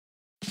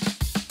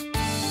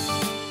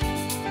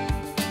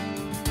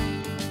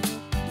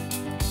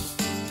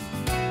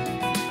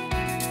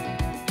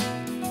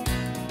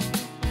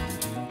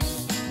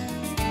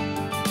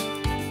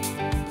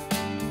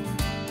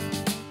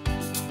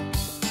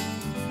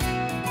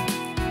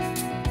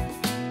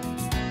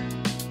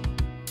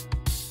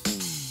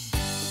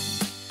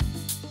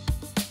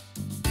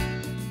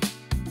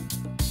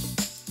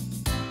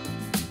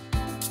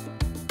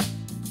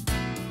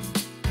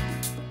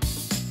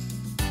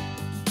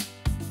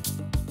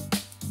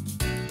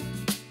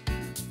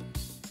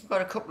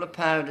got a couple of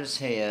powders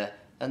here,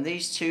 and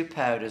these two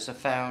powders I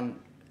found,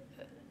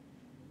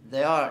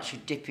 they are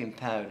actually dipping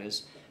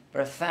powders,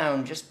 but I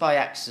found just by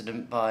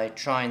accident, by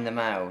trying them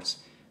out,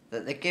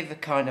 that they give a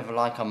kind of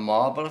like a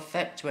marble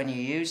effect when you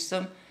use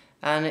them,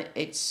 and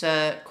it's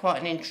quite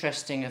an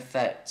interesting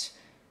effect.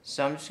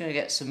 So I'm just going to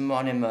get some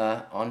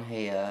monomer on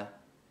here,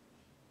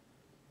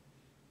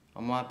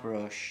 on my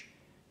brush.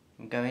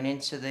 I'm going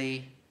into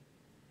the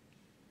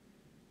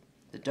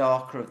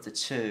darker of the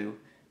two,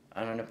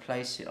 and I'm going to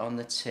place it on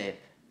the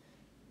tip,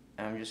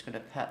 and I'm just going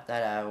to pat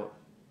that out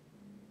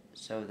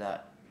so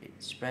that it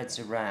spreads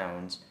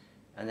around,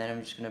 and then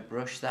I'm just going to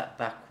brush that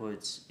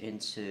backwards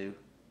into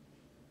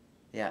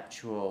the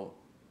actual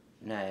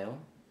nail.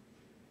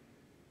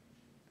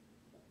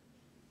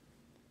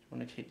 I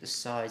want to keep the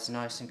sides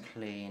nice and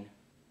clean.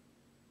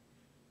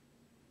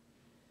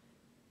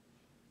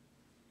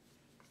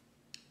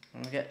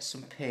 I'm going to get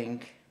some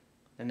pink,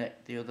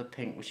 the other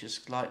pink, which is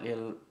slightly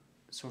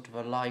sort of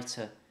a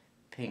lighter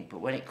pink,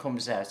 but when it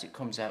comes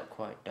out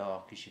quite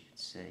dark, as you can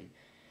see.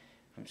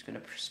 I'm just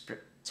going to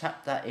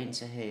tap that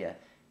into here.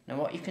 Now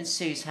what you can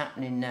see is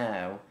happening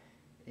now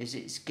is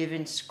it's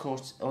giving,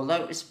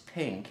 although it's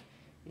pink,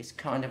 it's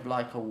kind of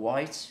like a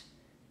white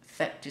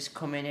effect is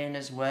coming in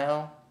as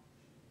well,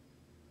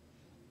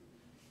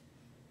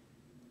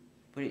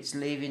 but it's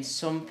leaving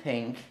some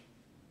pink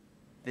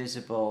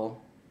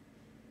visible.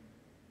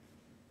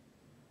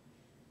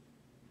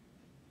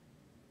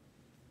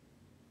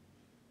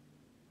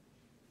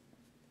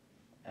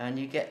 And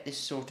you get this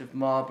sort of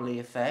marbly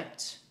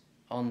effect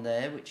on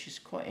there, which is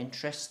quite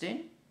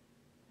interesting,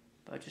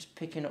 by just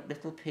picking up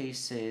little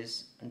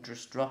pieces and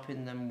just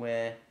dropping them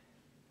where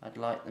I'd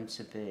like them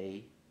to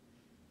be.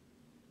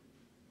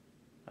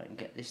 I can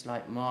get this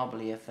like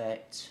marbly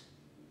effect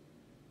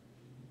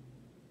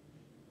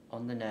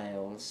on the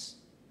nails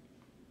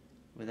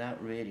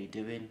without really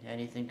doing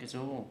anything at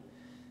all.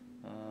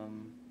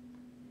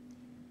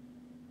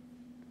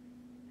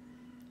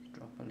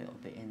 Drop a little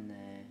bit in there.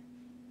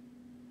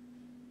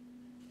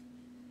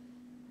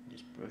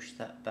 Just brush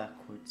that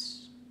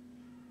backwards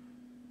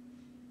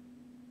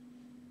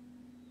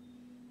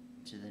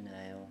to the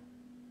nail.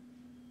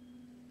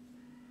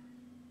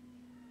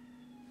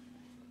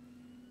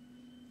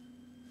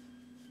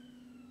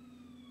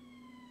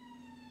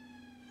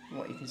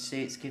 What you can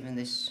see, it's given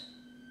this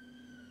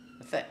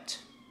effect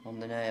on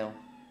the nail,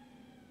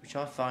 which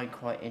I find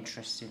quite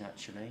interesting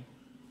actually.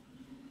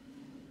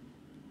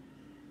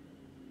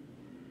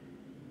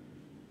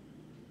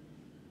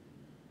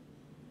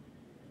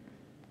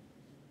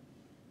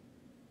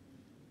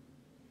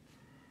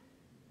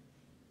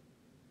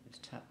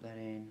 Just tap that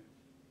in,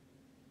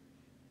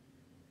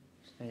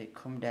 just let it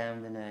come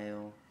down the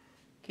nail.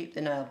 Keep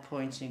the nail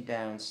pointing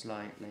down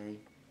slightly,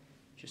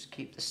 just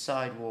keep the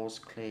side walls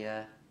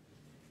clear,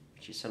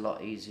 which is a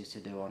lot easier to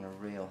do on a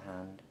real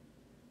hand.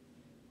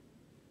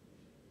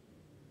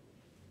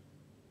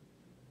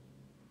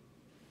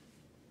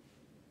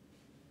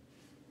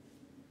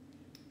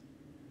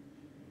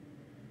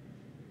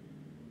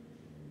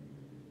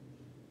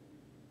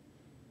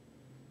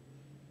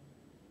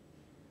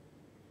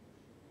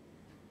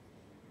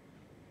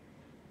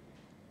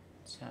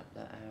 Tap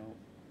that out,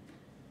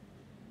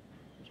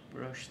 just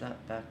brush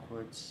that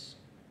backwards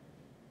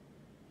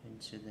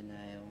into the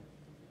nail.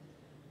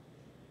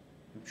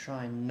 I'm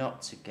trying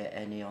not to get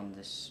any on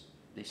this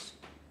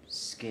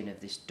skin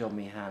of this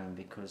dummy hand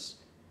because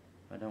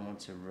I don't want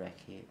to wreck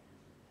it.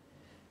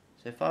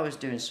 So if I was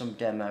doing some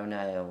demo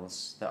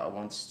nails that I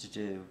wanted to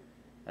do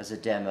as a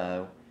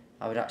demo,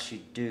 I would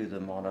actually do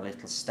them on a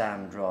little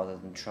stand rather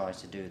than try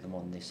to do them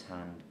on this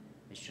hand.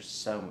 It's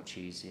just so much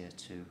easier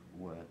to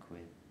work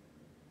with.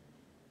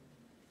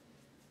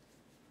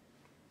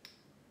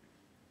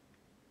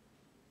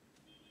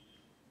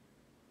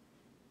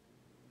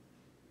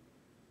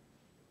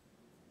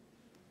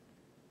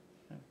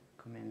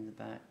 Come in the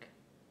back,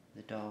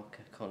 the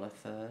darker colour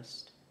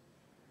first,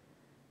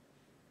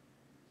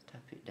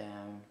 tap it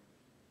down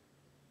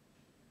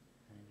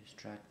and just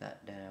drag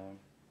that down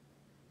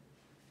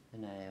the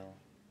nail.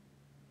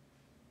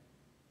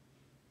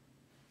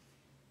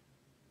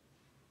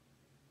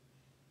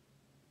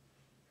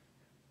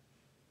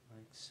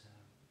 Like so.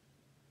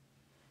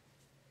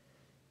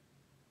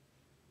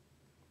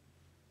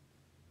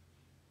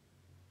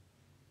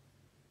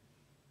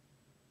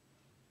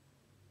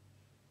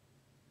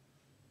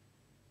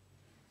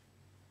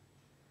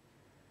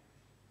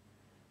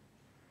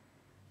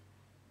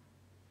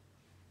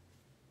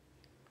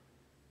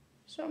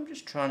 So I'm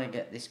just trying to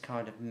get this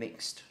kind of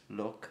mixed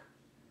look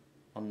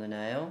on the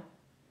nail.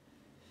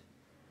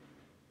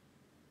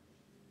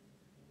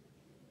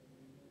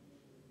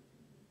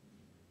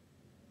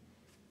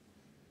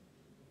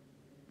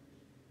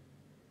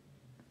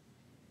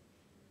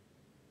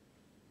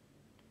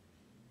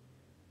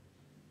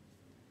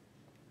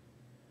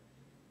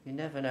 You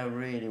never know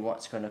really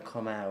what's going to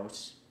come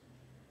out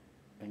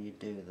when you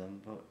do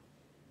them, but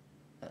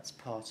that's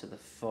part of the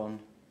fun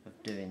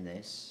of doing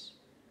this.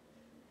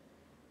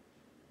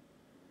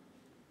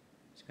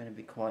 It's going to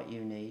be quite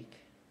unique,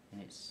 and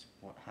it's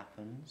what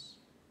happens.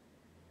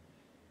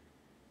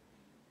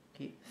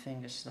 Keep the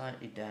finger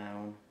slightly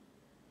down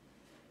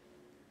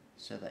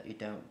so that you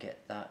don't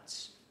get that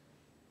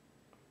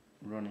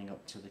running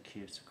up to the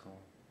cuticle.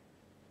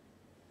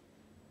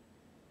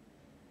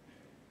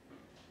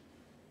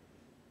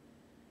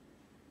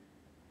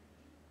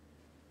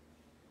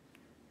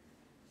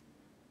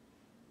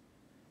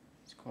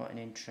 It's quite an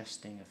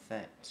interesting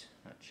effect,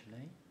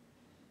 actually.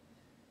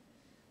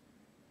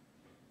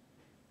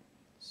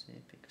 See,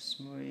 pick a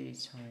small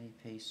tiny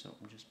piece up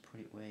and just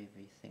put it wherever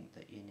you think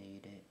that you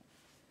need it,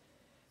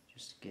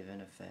 just to give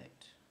an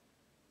effect.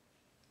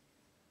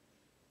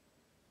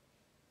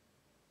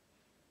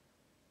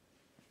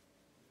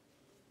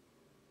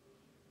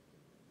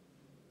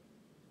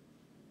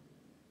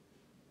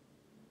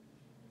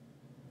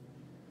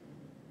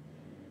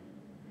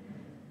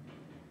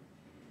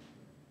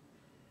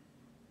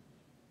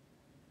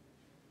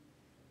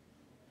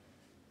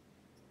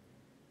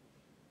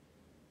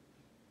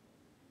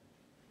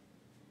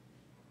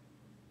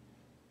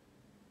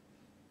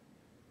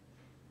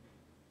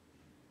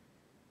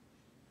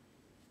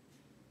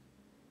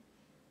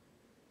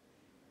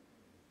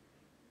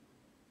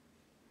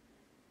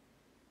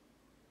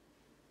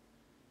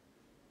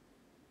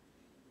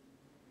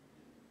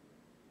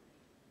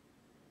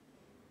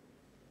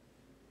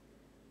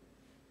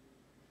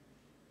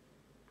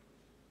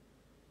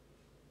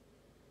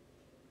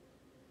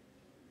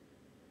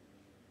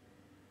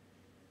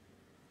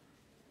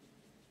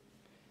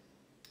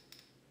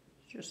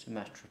 Just a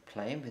matter of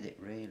playing with it,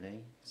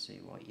 really, see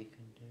what you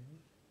can do.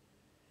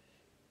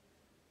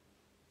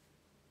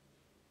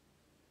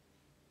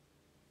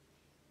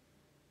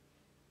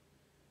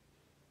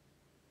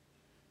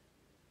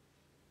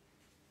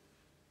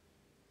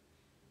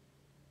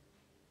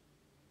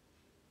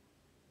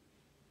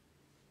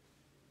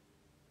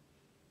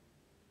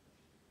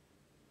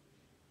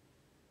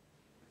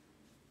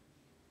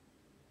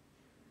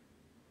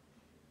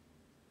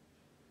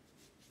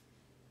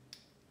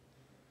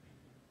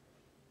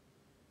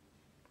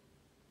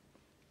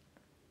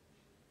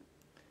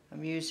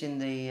 I'm using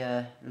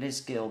the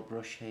Lisgill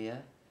brush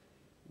here,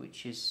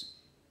 which is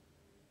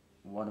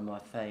one of my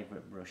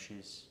favourite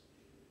brushes.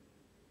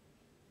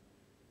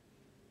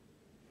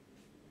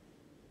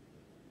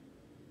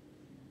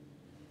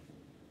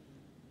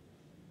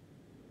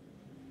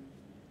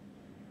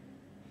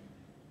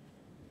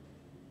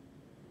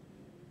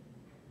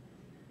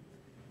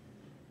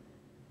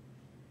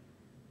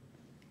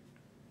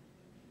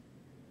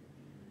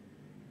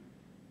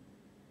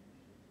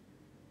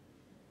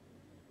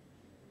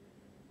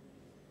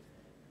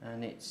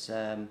 And it's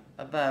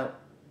about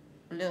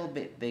a little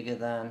bit bigger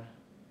than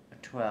a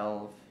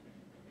 12.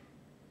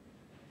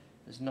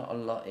 There's not a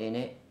lot in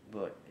it,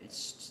 but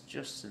it's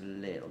just a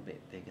little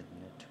bit bigger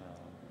than a 12.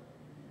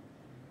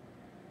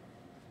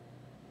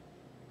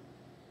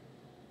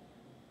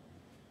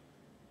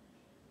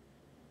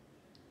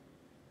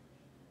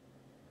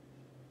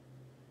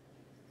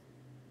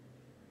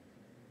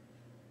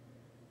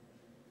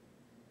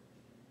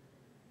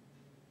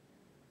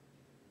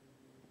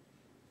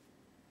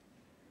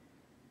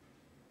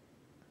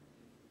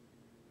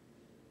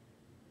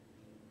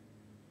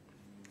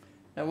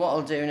 Now what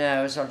I'll do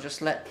now is I'll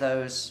just let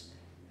those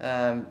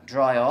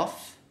dry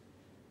off,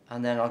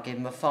 and then I'll give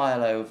them a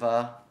file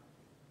over,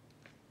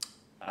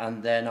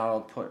 and then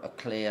I'll put a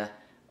clear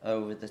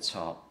over the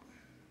top.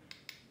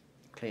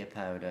 Clear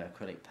powder,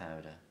 acrylic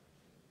powder.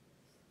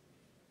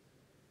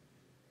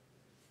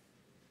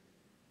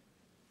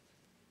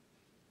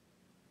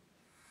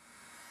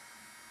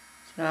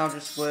 So now I'll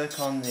just work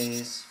on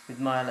these with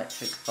my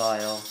electric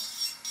file,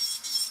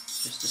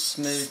 just to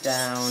smooth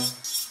down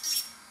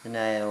the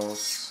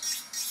nails.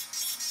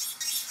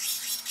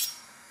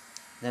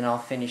 Then I'll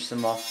finish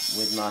them off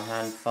with my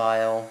hand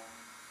file.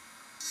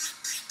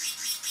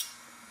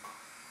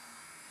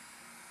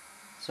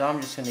 So I'm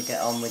just going to get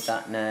on with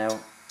that now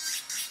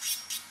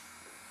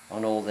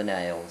on all the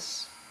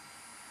nails.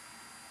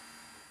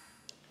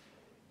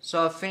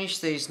 So I've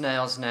finished these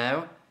nails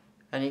now,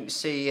 and you can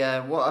see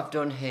what I've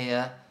done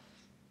here.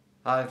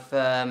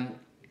 I've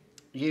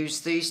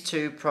used these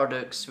two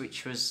products,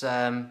 which was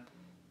a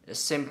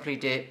Simply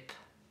Dip.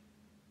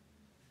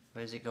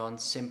 Where's it gone?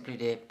 Simply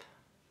Dip.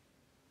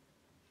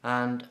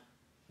 And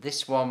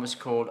this one was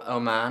called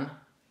Oman.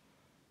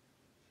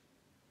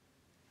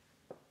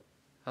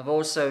 I've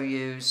also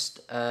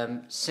used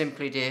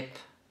Simply Dip,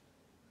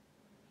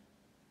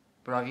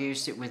 but I've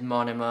used it with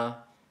monomer,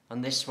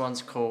 and this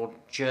one's called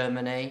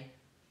Germany.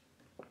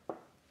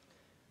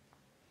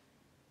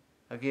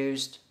 I've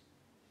used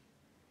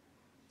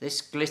this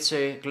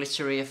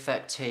glittery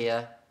effect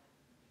here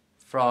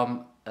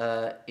from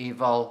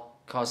Evol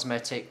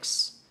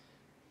Cosmetics.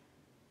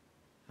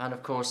 And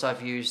of course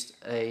I've used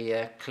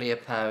a clear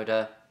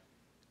powder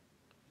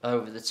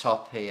over the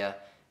top here,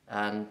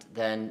 and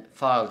then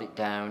filed it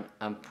down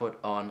and put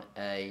on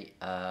a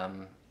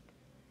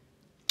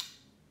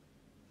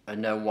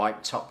no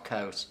white top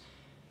coat.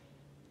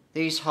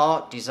 These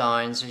heart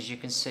designs, as you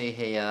can see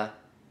here,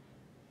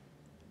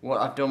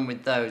 what I've done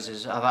with those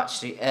is I've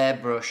actually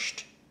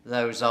airbrushed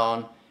those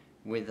on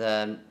with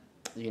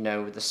you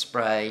know, with the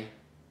spray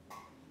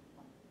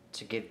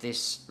to give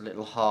this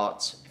little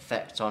heart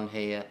effect on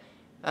here,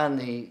 and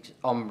the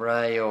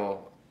ombre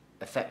or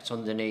effect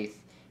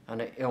underneath,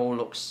 and it all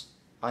looks,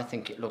 I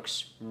think it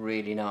looks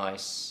really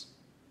nice.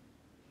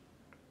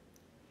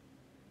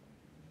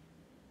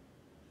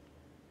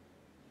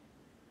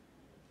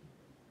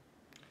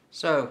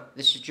 So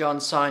this is John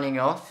signing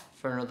off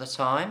for another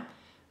time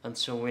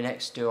until we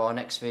next do our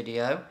next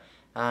video,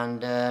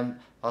 and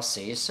I'll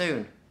see you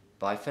soon.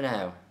 Bye for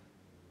now.